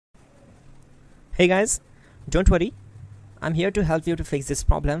Hey guys, don't worry. I'm here to help you to fix this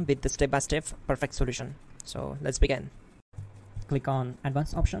problem with the step-by-step perfect solution. So let's begin. Click on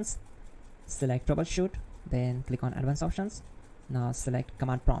Advanced Options, select Troubleshoot, then click on Advanced Options. Now select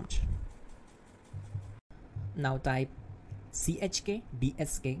Command Prompt. Now type chk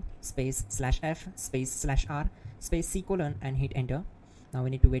bsk space /f space /r space c colon and hit enter. Now we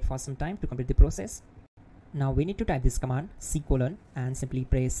need to wait for some time to complete the process. Now we need to type this command c colon and simply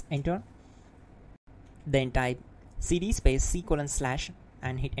press enter. Then type cd space c colon /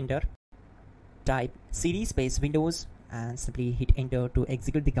 and hit enter. Type cd space Windows and simply hit enter to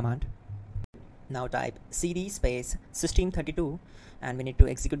execute the command. Now type cd space system32 and we need to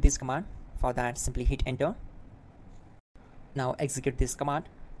execute this command. For that, simply hit enter. Now execute this command.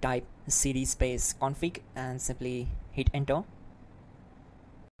 Type cd space config and simply hit enter.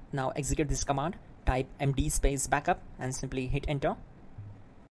 Now execute this command. Type md space backup and simply hit enter.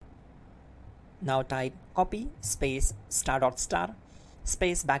 Now type copy space **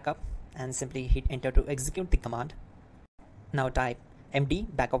 space backup and simply hit enter to execute the command. Now type md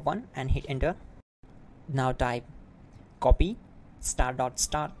backup1 and hit enter. Now type copy **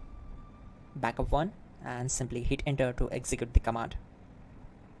 backup1 and simply hit enter to execute the command.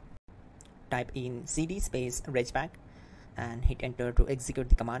 Type in cd space regback and hit enter to execute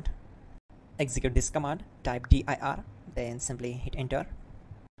the command. Execute this command. Type dir, then simply hit enter.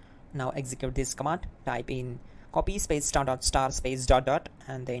 Now execute this command. Type in copy space ** space ...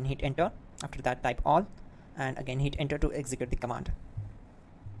 and then hit enter. After that, type all and again hit enter to execute the command.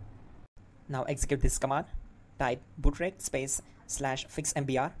 Now execute this command. Type bootrec space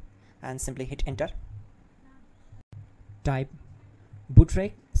 /fixmbr and simply hit enter. Type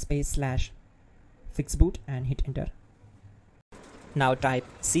bootrec space /fixboot and hit enter. Now type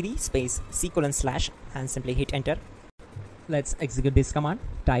cd space c colon / and simply hit enter. Let's execute this command.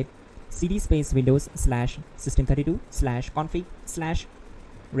 Type cd space Windows /system32 /config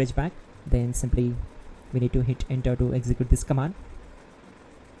 /regback. Then simply we need to hit enter to execute this command.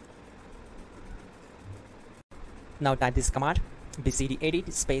 Now type this command bcd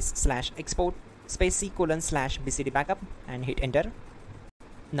edit space /export space c colon /bcd backup and hit enter.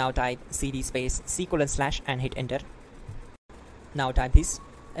 Now type cd space c colon / and hit enter. Now type this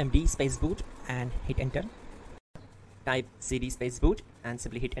md space boot and hit enter. Type cd space boot and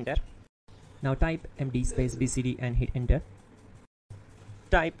simply hit enter. Now type md space bcd and hit enter.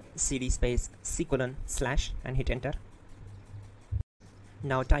 Type cd space c colon / and hit enter.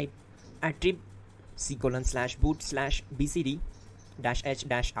 Now type attrib c colon /boot /bcd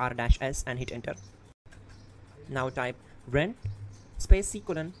 -h -r -s and hit enter. Now type run space c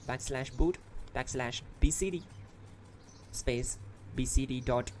colon /boot /bcd space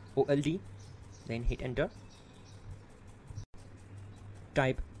bcd.old, then hit enter.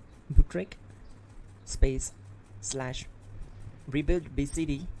 Type bootrec space /rebuild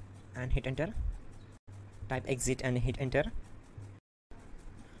bcd and hit enter. Type exit and hit enter.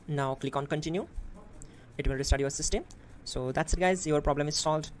 Now click on continue. It will restart your system. So that's it guys, your problem is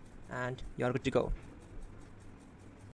solved and you're good to go.